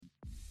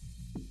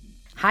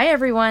Hi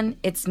everyone,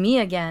 it's me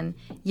again,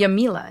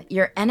 Yamila,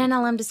 your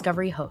NNLM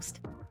Discovery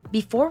host.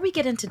 Before we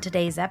get into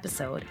today's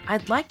episode,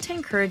 I'd like to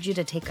encourage you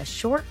to take a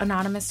short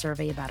anonymous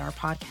survey about our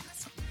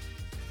podcast.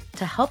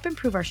 To help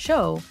improve our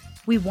show,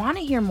 we want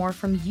to hear more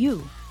from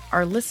you,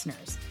 our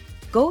listeners.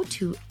 Go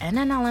to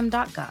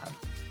nnlm.gov,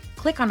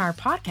 click on our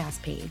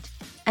podcast page,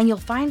 and you'll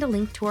find a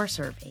link to our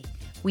survey.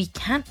 We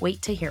can't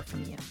wait to hear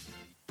from you.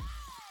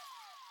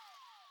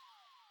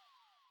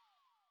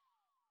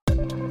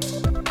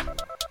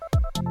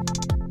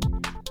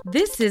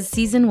 This is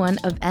Season 1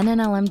 of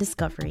NNLM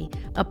Discovery,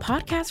 a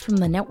podcast from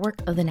the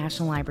network of the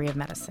National Library of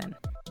Medicine.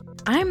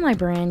 I'm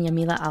librarian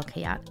Yamila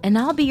Alkayat, and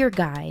I'll be your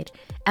guide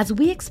as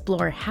we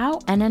explore how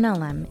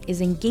NNLM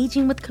is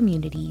engaging with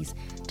communities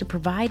to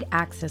provide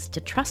access to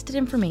trusted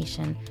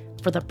information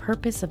for the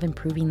purpose of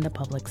improving the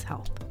public's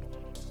health.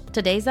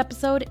 Today's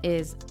episode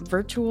is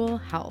Virtual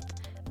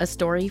Health, a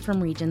story from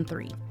Region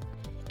 3.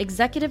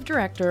 Executive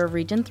Director of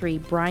Region 3,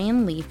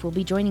 Brian Leaf, will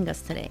be joining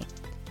us today.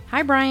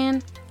 Hi,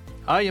 Brian.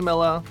 Hi,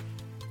 Yamila.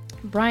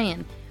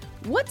 Brian,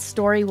 what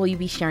story will you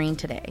be sharing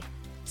today?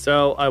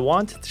 So I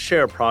wanted to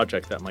share a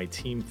project that my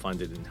team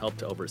funded and helped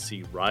to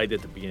oversee right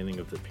at the beginning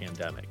of the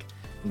pandemic.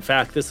 In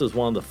fact, this was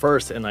one of the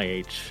first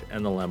NIH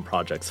NLM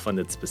projects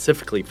funded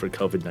specifically for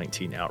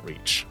COVID-19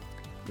 outreach.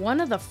 One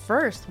of the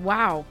first?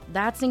 Wow,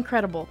 that's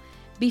incredible.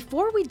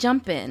 Before we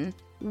jump in,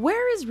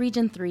 where is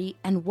Region 3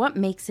 and what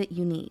makes it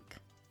unique?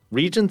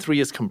 Region 3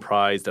 is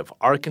comprised of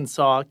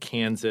Arkansas,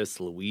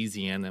 Kansas,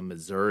 Louisiana,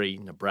 Missouri,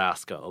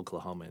 Nebraska,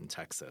 Oklahoma, and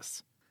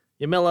Texas.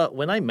 Yamila,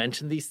 when I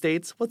mention these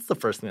states, what's the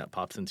first thing that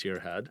pops into your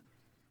head?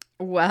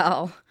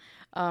 Well,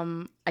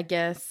 I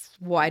guess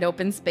wide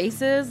open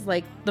spaces,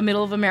 like the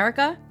middle of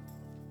America?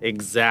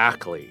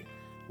 Exactly.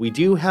 We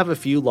do have a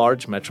few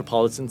large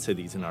metropolitan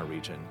cities in our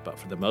region, but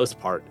for the most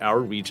part, our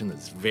region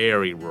is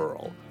very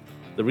rural.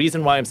 The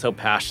reason why I'm so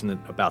passionate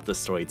about this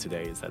story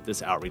today is that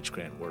this outreach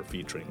grant we're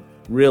featuring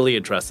really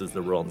addresses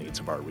the rural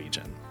needs of our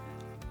region.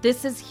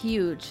 This is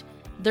huge.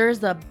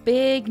 There's a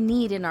big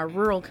need in our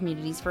rural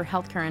communities for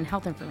healthcare and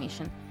health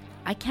information.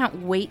 I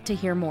can't wait to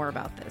hear more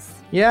about this.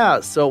 Yeah,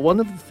 so one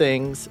of the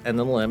things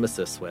NLM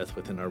assists with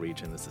within our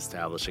region is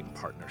establishing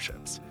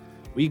partnerships.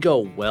 We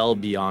go well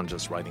beyond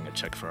just writing a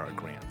check for our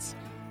grants.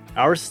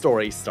 Our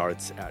story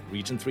starts at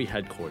Region 3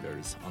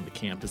 headquarters on the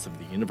campus of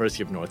the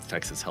University of North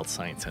Texas Health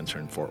Science Center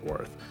in Fort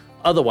Worth,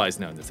 otherwise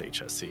known as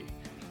HSC.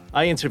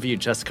 I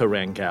interviewed Jessica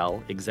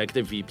Rangel,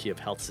 Executive VP of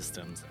Health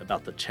Systems,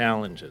 about the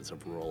challenges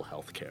of rural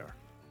healthcare.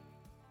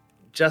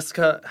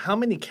 Jessica, how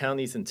many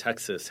counties in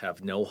Texas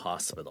have no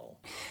hospital?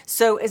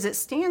 So as it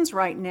stands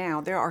right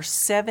now, there are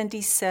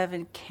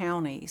 77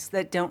 counties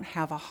that don't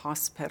have a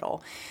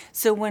hospital.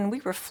 So when we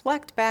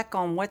reflect back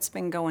on what's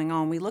been going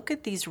on, we look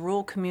at these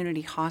rural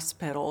community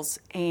hospitals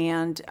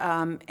and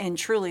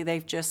truly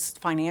they've just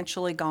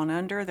financially gone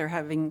under. They're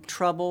having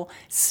trouble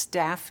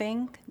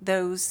staffing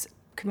those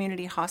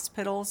community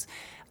hospitals.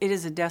 It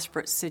is a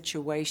desperate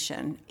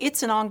situation.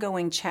 It's an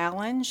ongoing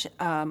challenge.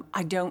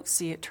 I don't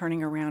see it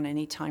turning around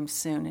anytime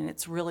soon, and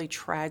it's really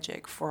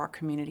tragic for our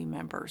community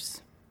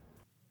members.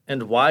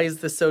 And why is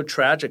this so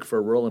tragic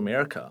for rural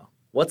America?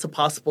 What's a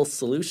possible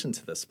solution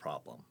to this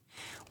problem?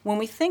 When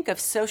we think of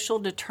social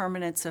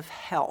determinants of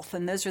health,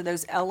 and those are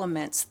those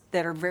elements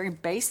that are very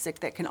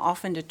basic that can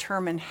often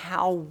determine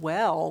how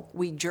well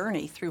we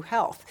journey through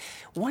health,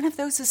 one of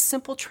those is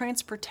simple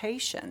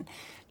transportation.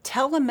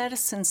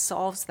 Telemedicine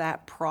solves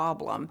that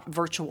problem.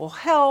 Virtual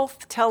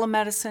health,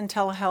 telemedicine,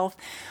 telehealth,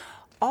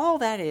 all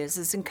that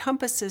is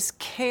encompasses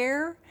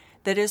care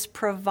that is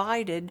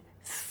provided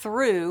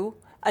through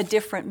a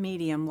different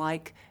medium,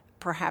 like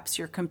perhaps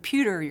your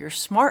computer, your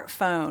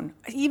smartphone,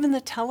 even the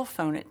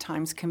telephone at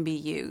times can be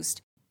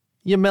used.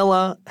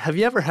 Yamila, have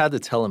you ever had a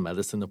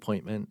telemedicine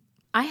appointment?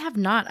 I have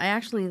not. I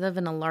actually live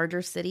in a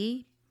larger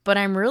city, but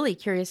I'm really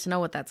curious to know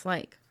what that's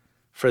like.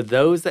 For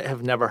those that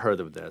have never heard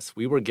of this,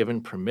 we were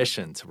given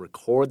permission to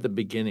record the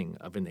beginning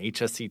of an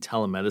HSC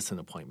telemedicine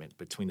appointment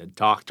between a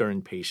doctor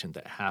and patient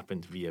that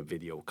happened via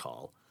video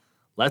call.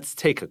 Let's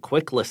take a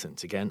quick listen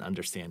to get an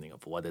understanding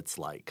of what it's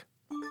like.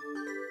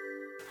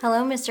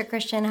 Hello, Mr.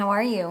 Christian. How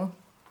are you?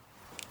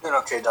 Doing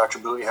okay, Dr.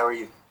 Bowie. How are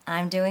you?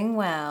 I'm doing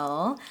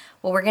well.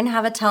 Well, we're going to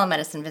have a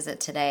telemedicine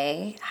visit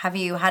today. Have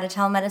you had a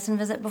telemedicine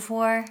visit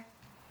before?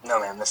 No,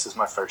 ma'am. This is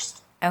my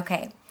first.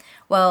 Okay.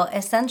 Well,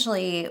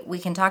 essentially, we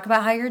can talk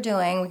about how you're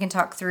doing. We can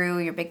talk through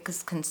your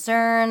biggest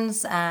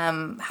concerns,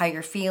 how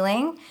you're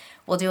feeling.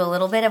 We'll do a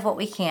little bit of what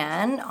we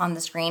can on the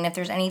screen. If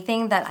there's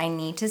anything that I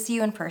need to see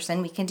you in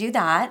person, we can do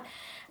that.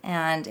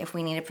 And if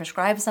we need to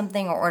prescribe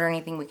something or order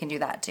anything, we can do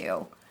that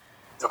too.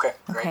 Okay,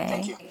 great. Okay.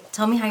 Thank you.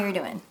 Tell me how you're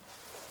doing.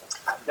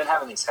 I've been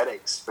having these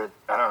headaches for,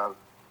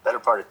 better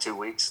part of 2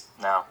 weeks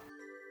now.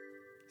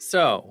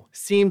 So,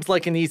 seems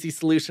like an easy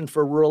solution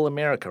for rural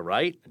America,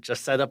 right?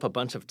 Just set up a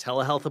bunch of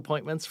telehealth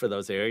appointments for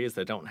those areas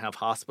that don't have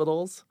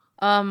hospitals?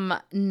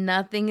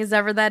 Nothing is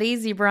ever that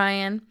easy,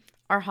 Brian.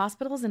 Are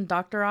hospitals and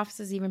doctor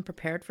offices even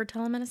prepared for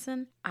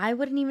telemedicine? I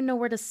wouldn't even know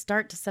where to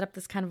start to set up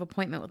this kind of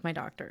appointment with my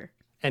doctor.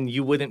 And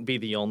you wouldn't be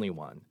the only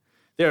one.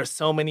 There are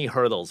so many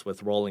hurdles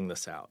with rolling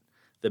this out.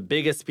 the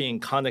biggest being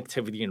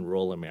connectivity in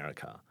rural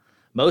America.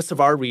 Most of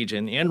our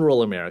region and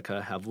rural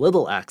America have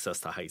little access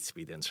to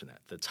high-speed internet,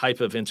 the type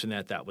of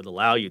internet that would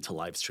allow you to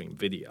live stream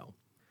video.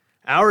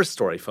 Our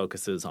story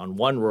focuses on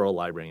one rural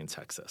library in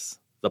Texas,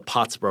 the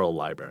Pottsboro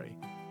Library.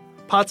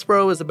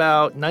 Pottsboro is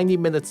about 90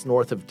 minutes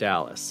north of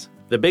Dallas.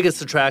 The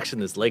biggest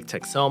attraction is Lake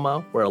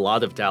Texoma, where a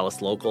lot of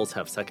Dallas locals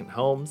have second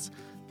homes.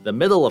 The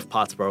middle of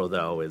Pottsboro,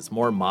 though, is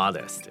more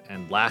modest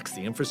and lacks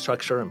the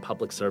infrastructure and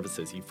public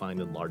services you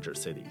find in larger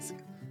cities.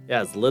 It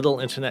has little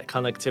internet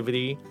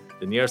connectivity,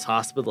 the nearest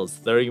hospital is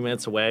 30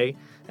 minutes away,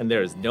 and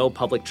there is no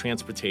public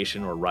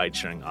transportation or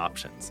ride-sharing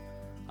options.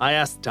 I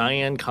asked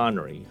Diane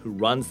Connery, who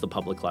runs the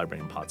public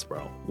library in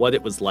Pottsboro, what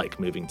it was like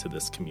moving to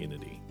this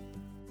community.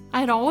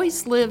 I'd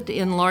always lived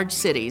in large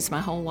cities my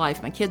whole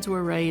life. My kids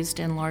were raised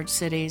in large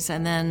cities,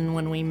 and then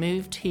when we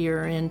moved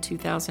here in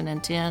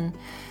 2010,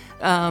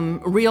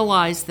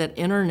 realized that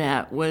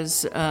internet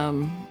was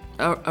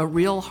a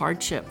real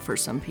hardship for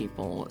some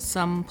people.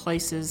 Some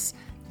places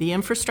the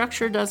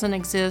infrastructure doesn't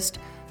exist,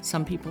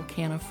 some people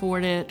can't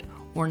afford it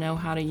or know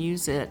how to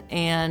use it.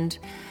 And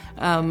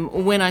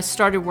when I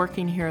started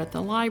working here at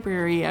the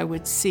library, I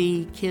would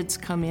see kids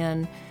come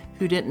in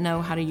who didn't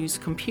know how to use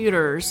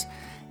computers.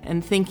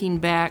 And thinking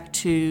back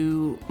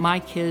to my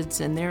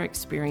kids and their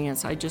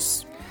experience,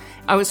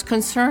 I was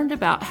concerned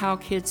about how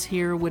kids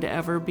here would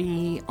ever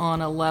be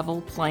on a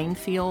level playing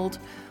field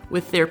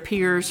with their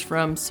peers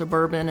from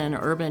suburban and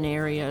urban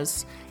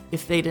areas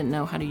if they didn't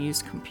know how to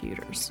use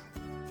computers.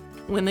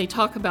 When they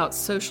talk about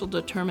social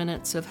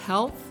determinants of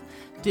health,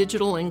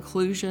 digital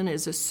inclusion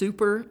is a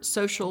super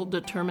social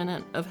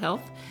determinant of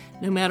health.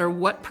 No matter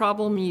what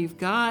problem you've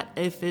got,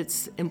 if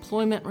it's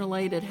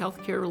employment-related,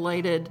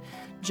 healthcare-related,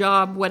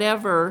 job,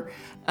 whatever,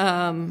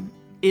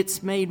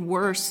 it's made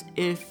worse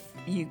if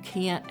you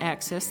can't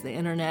access the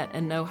internet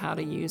and know how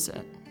to use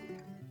it.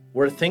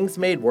 Were things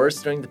made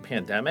worse during the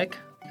pandemic?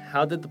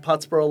 How did the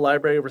Pottsboro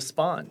Library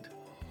respond?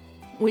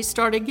 We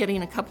started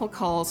getting a couple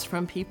calls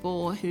from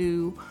people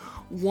who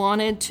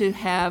wanted to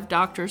have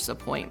doctor's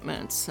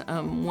appointments.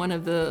 One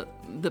of the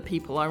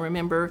people I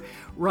remember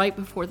right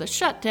before the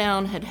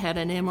shutdown had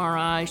an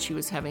MRI. She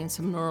was having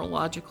some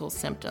neurological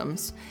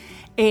symptoms.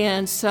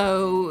 And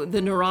so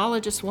the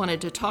neurologist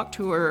wanted to talk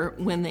to her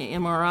when the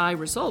MRI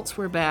results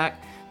were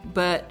back,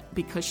 but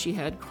because she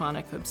had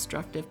chronic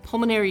obstructive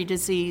pulmonary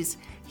disease,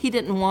 he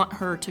didn't want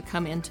her to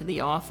come into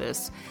the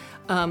office.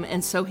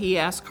 And so he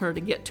asked her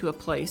to get to a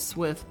place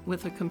with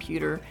a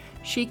computer.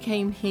 She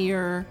came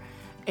here,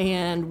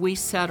 and we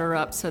set her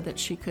up so that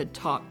she could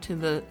talk to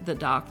the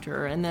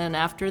doctor. And then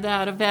after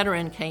that, a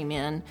veteran came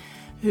in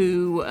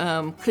who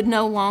could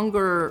no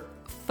longer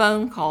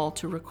phone call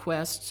to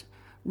request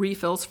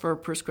refills for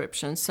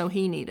prescriptions, so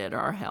he needed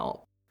our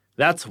help.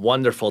 That's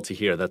wonderful to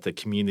hear that the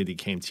community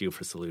came to you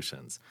for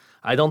solutions.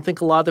 I don't think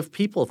a lot of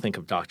people think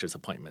of doctor's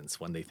appointments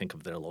when they think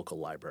of their local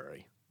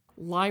library.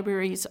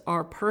 Libraries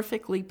are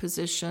perfectly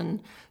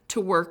positioned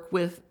to work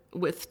with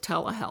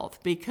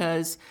telehealth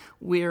because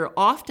we're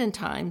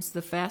oftentimes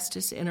the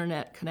fastest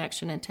internet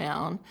connection in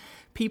town.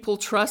 People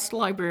trust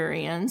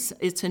librarians.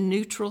 It's a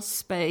neutral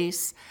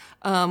space.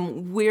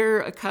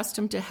 We're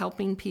accustomed to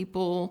helping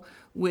people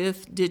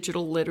with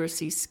digital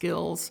literacy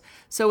skills.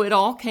 So it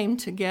all came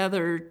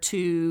together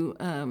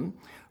to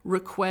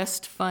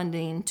request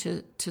funding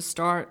to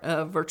start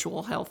a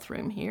virtual health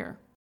room here.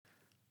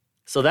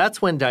 So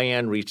that's when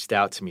Diane reached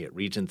out to me at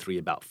Region 3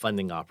 about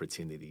funding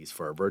opportunities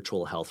for a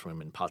virtual health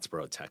room in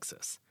Pottsboro,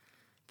 Texas.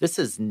 This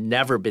has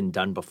never been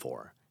done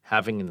before,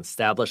 having an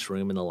established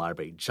room in the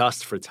library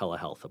just for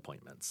telehealth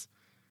appointments.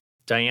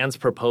 Diane's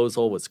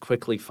proposal was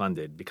quickly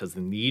funded because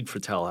the need for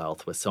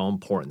telehealth was so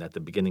important at the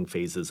beginning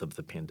phases of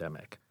the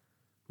pandemic.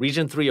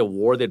 Region 3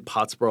 awarded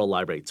Pottsboro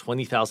Library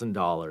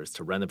 $20,000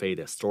 to renovate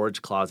a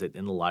storage closet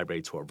in the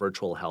library to a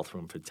virtual health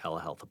room for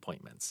telehealth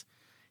appointments.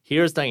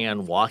 Here's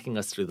Diane walking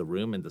us through the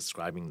room and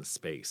describing the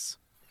space.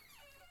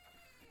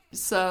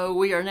 So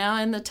we are now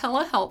in the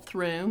telehealth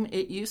room.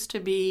 It used to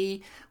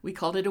be, we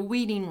called it a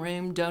weeding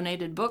room,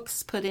 donated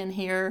books put in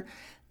here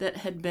that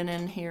had been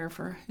in here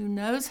for who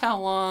knows how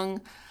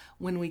long.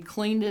 When we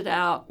cleaned it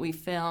out, we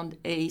found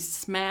a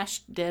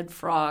smashed dead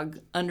frog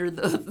under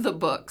the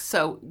book.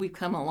 So we've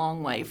come a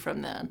long way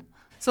from then.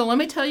 So let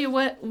me tell you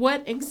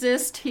what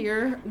exists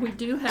here. We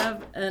do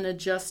have an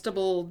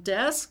adjustable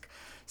desk.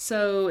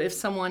 So if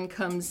someone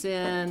comes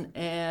in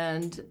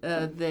and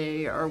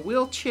they are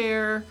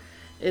wheelchair,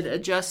 it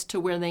adjusts to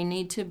where they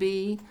need to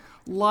be.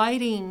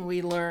 Lighting,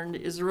 we learned,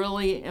 is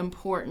really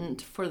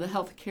important for the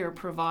healthcare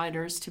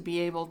providers to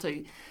be able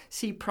to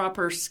see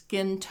proper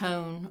skin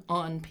tone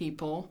on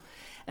people.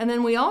 And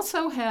then we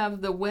also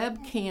have the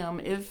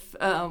webcam. If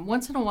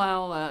once in a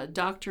while a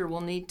doctor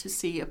will need to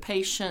see a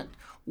patient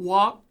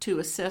walk to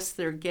assess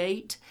their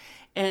gait,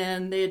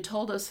 and they had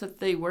told us that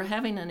they were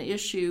having an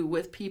issue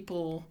with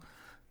people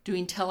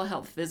doing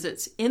telehealth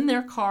visits in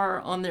their car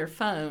on their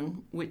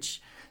phone,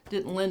 which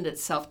didn't lend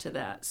itself to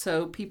that.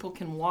 So people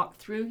can walk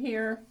through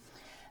here.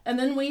 And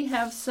then we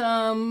have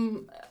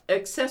some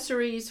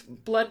accessories,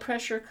 blood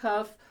pressure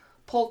cuff,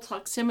 pulse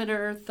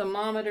oximeter,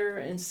 thermometer,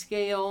 and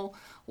scale.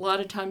 A lot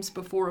of times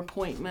before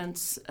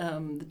appointments,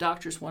 the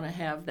doctors want to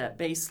have that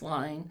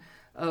baseline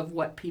of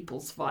what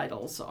people's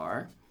vitals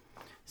are.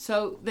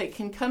 So they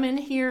can come in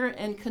here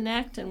and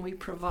connect, and we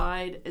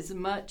provide as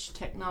much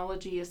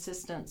technology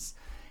assistance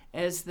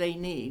as they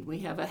need. We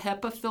have a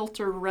HEPA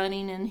filter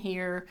running in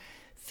here,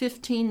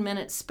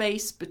 15-minute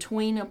space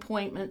between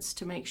appointments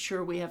to make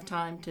sure we have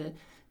time to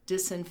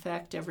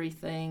disinfect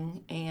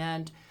everything,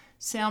 and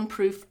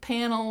soundproof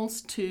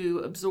panels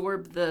to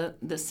absorb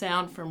the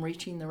sound from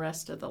reaching the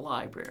rest of the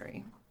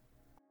library.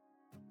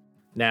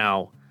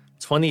 Now,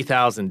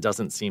 $20,000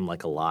 doesn't seem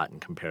like a lot in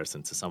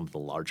comparison to some of the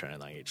larger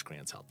NIH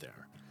grants out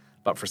there.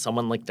 But for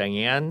someone like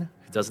Diane,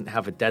 who doesn't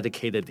have a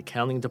dedicated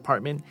accounting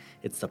department,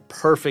 it's the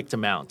perfect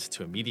amount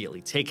to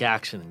immediately take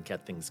action and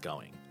get things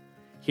going.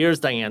 Here's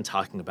Diane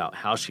talking about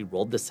how she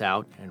rolled this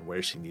out and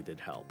where she needed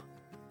help.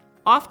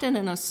 Often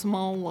in a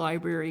small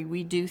library,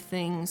 we do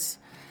things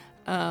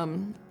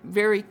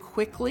very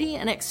quickly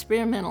and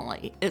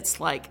experimentally. It's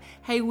like,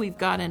 hey, we've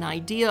got an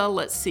idea,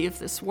 let's see if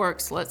this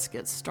works, let's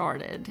get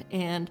started.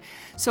 And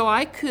so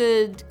I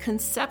could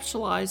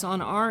conceptualize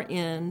on our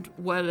end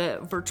what a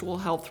virtual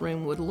health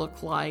room would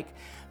look like,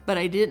 but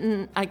I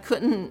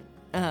couldn't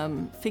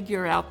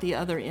figure out the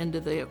other end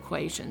of the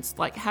equations.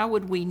 Like, how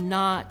would we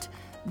not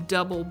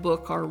double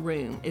book our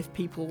room if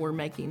people were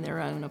making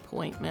their own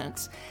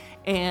appointments?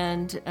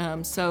 And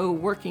so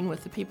working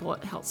with the people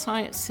at Health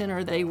Science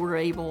Center, they were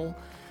able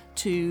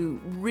to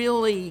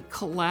really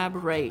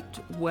collaborate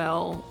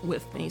well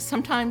with me.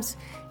 Sometimes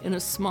in a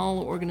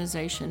small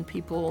organization,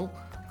 people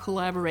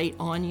collaborate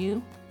on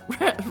you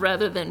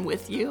rather than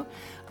with you,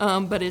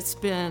 but it's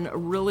been a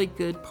really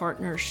good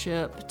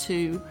partnership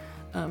to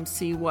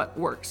see what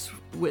works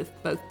with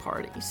both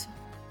parties.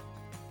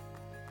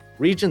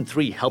 Region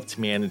 3 helped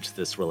manage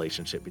this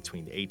relationship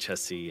between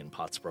HSC and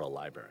Pottsboro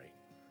Library.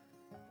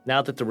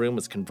 Now that the room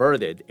was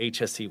converted,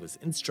 HSC was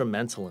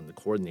instrumental in the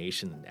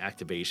coordination and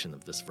activation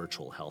of this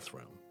virtual health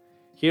room.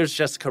 Here's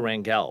Jessica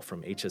Rangel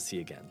from HSC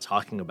again,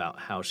 talking about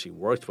how she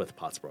worked with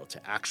Pottsboro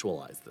to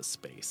actualize this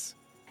space.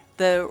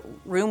 The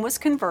room was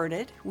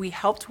converted. We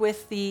helped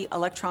with the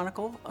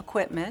electronical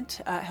equipment,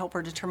 help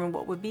her determine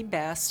what would be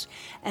best.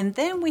 And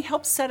then we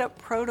helped set up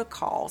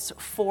protocols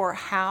for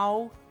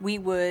how we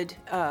would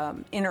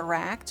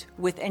interact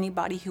with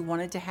anybody who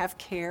wanted to have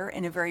care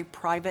in a very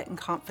private and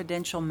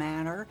confidential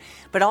manner,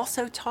 but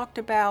also talked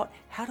about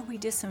how do we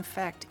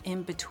disinfect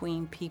in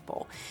between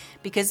people.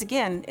 Because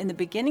again, in the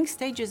beginning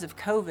stages of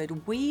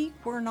COVID, we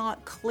were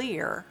not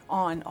clear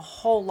on a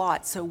whole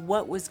lot, so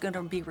what was going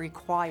to be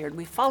required.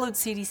 We followed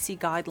CDC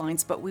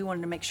guidelines, but we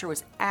wanted to make sure it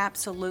was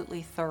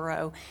absolutely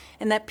thorough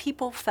and that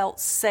people felt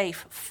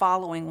safe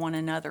following one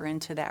another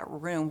into that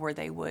room where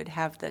they would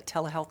have the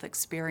telehealth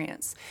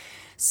experience.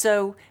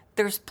 So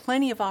there's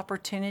plenty of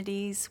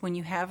opportunities when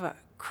you have a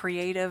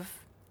creative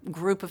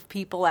group of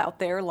people out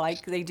there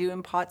like they do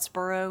in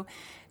Pottsboro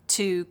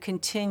to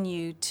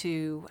continue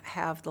to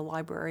have the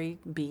library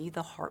be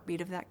the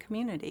heartbeat of that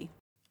community.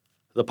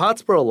 The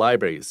Pottsboro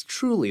Library is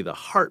truly the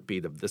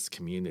heartbeat of this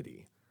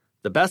community.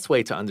 The best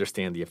way to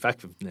understand the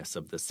effectiveness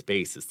of this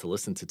space is to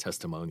listen to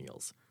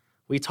testimonials.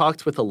 We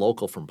talked with a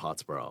local from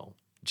Pottsboro,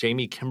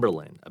 Jamie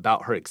Kimberlin,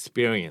 about her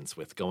experience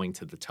with going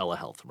to the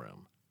telehealth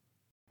room.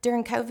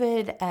 During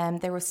COVID,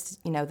 there was,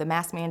 the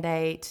mask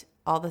mandate,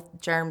 all the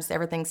germs,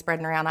 everything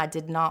spreading around. I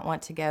did not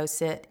want to go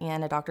sit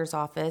in a doctor's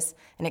office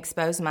and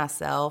expose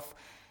myself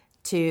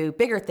to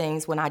bigger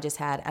things when I just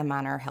had a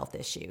minor health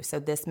issue. So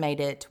this made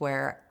it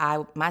where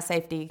my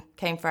safety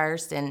came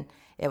first, and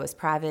it was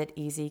private,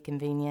 easy,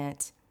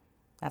 convenient.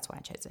 That's why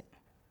I chose it.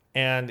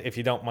 And if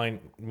you don't mind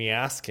me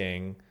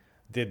asking,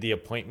 did the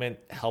appointment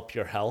help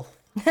your health?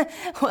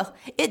 Well,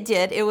 it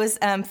did. It was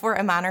for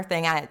a minor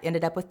thing. I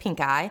ended up with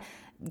pink eye.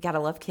 Gotta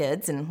love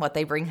kids and what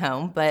they bring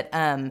home. But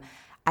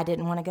I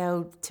didn't want to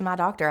go to my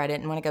doctor. I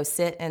didn't want to go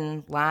sit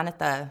in line at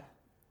the,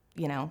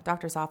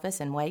 doctor's office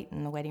and wait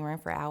in the waiting room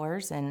for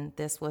hours. And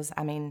this was,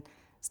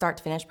 start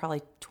to finish,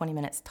 probably 20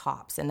 minutes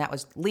tops. And that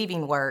was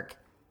leaving work,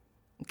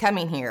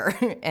 coming here,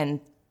 and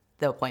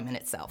the appointment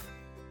itself.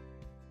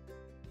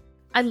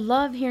 I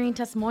love hearing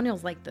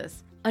testimonials like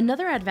this.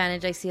 Another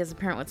advantage I see as a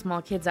parent with small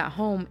kids at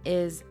home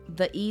is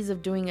the ease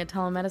of doing a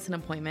telemedicine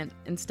appointment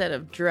instead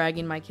of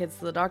dragging my kids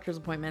to the doctor's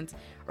appointments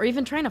or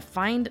even trying to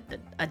find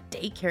a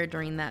daycare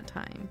during that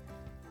time.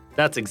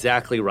 That's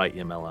exactly right,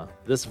 Yamila.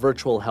 This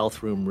virtual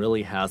health room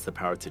really has the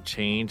power to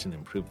change and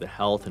improve the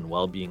health and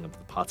well-being of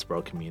the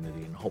Pottsboro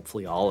community and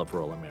hopefully all of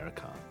rural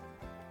America.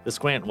 This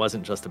grant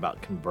wasn't just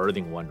about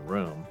converting one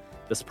room.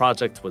 This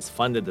project was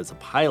funded as a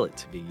pilot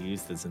to be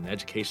used as an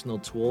educational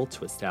tool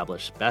to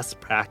establish best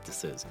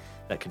practices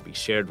that could be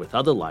shared with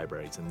other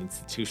libraries and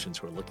institutions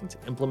who are looking to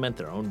implement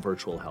their own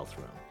virtual health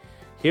room.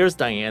 Here's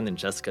Diane and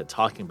Jessica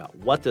talking about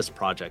what this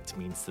project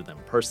means to them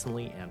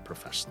personally and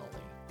professionally.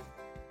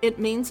 It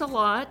means a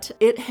lot.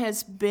 It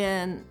has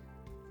been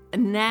a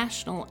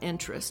national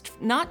interest,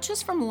 not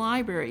just from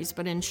libraries,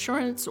 but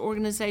insurance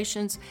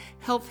organizations,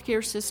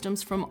 healthcare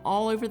systems from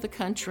all over the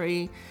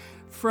country,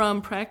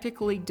 from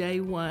practically day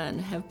one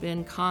have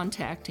been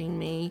contacting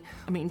me.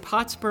 I mean,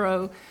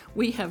 Pottsboro,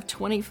 we have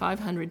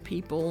 2,500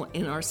 people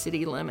in our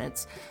city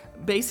limits,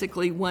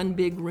 basically one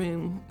big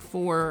room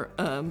for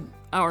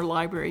our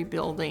library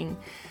building.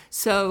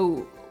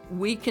 So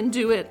we can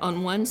do it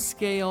on one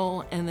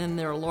scale, and then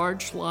there are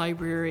large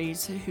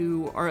libraries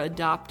who are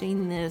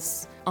adopting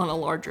this on a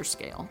larger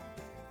scale.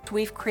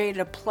 We've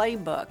created a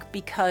playbook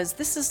because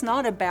this is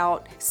not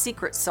about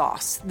secret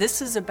sauce. This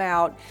is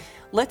about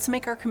let's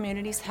make our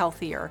communities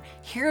healthier.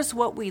 Here's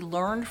what we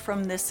learned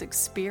from this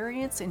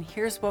experience, and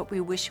here's what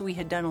we wish we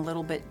had done a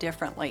little bit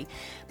differently.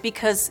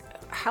 Because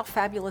how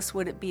fabulous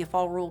would it be if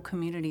all rural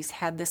communities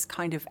had this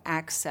kind of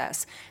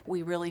access?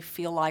 We really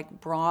feel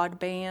like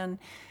broadband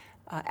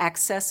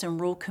access in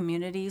rural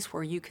communities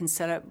where you can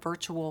set up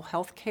virtual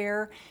health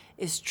care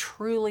is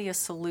truly a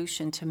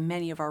solution to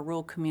many of our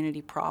rural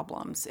community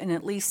problems. And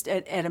at least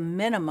at a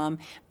minimum,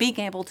 being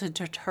able to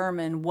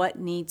determine what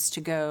needs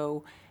to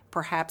go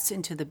perhaps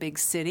into the big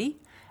city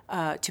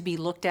to be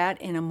looked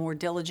at in a more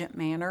diligent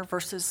manner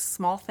versus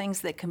small things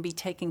that can be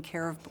taken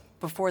care of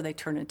before they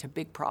turn into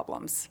big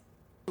problems.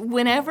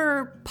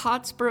 Whenever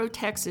Pottsboro,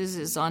 Texas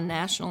is on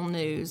national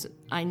news,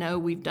 I know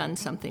we've done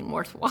something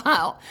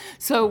worthwhile.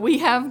 So we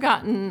have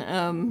gotten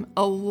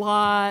a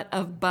lot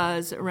of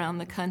buzz around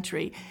the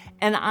country.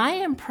 And I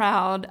am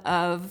proud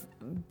of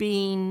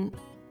being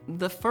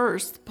the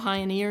first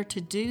pioneer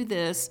to do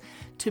this,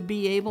 to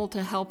be able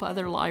to help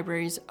other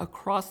libraries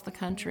across the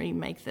country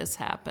make this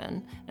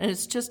happen. And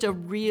it's just a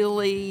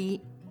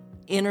really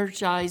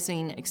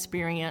energizing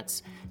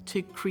experience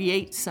to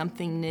create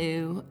something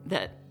new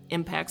that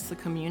impacts the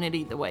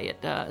community the way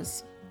it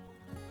does.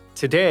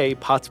 Today,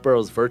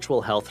 Pottsboro's virtual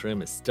health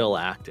room is still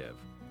active.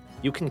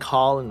 You can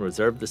call and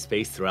reserve the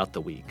space throughout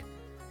the week.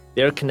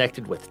 They are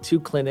connected with 2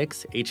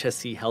 clinics,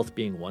 HSC Health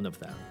being one of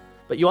them.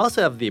 But you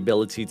also have the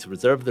ability to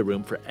reserve the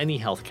room for any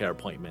healthcare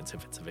appointments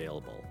if it's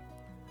available.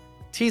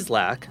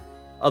 TSLAC,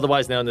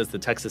 otherwise known as the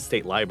Texas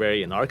State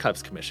Library and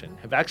Archives Commission,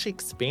 have actually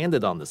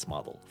expanded on this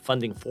model,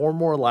 funding 4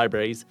 more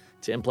libraries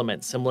to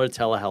implement similar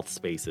telehealth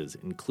spaces,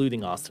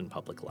 including Austin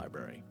Public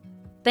Library.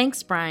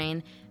 Thanks,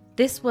 Brian.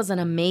 This was an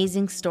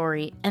amazing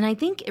story, and I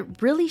think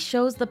it really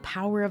shows the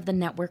power of the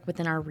network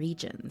within our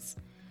regions.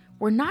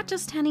 We're not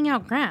just handing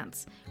out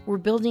grants, we're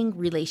building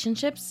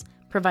relationships,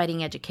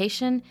 providing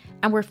education,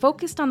 and we're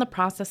focused on the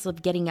process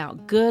of getting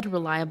out good,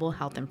 reliable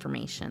health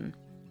information.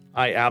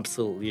 I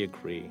absolutely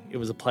agree. It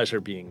was a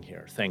pleasure being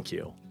here. Thank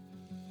you.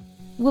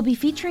 We'll be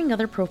featuring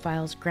other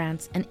profiles,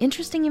 grants, and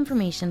interesting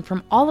information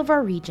from all of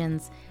our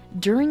regions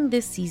during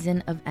this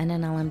season of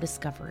NNLM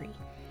Discovery.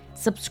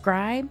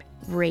 Subscribe,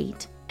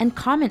 rate, and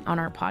comment on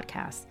our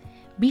podcast.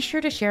 Be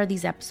sure to share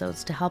these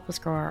episodes to help us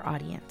grow our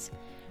audience.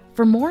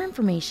 For more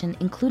information,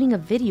 including a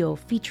video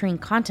featuring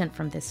content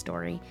from this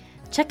story,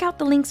 check out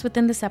the links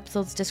within this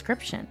episode's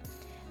description.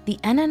 The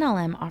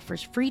NNLM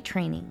offers free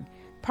training,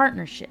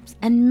 partnerships,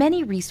 and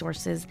many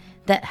resources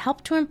that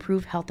help to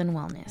improve health and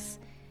wellness.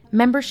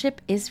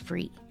 Membership is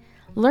free.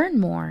 Learn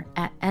more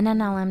at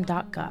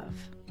nnlm.gov.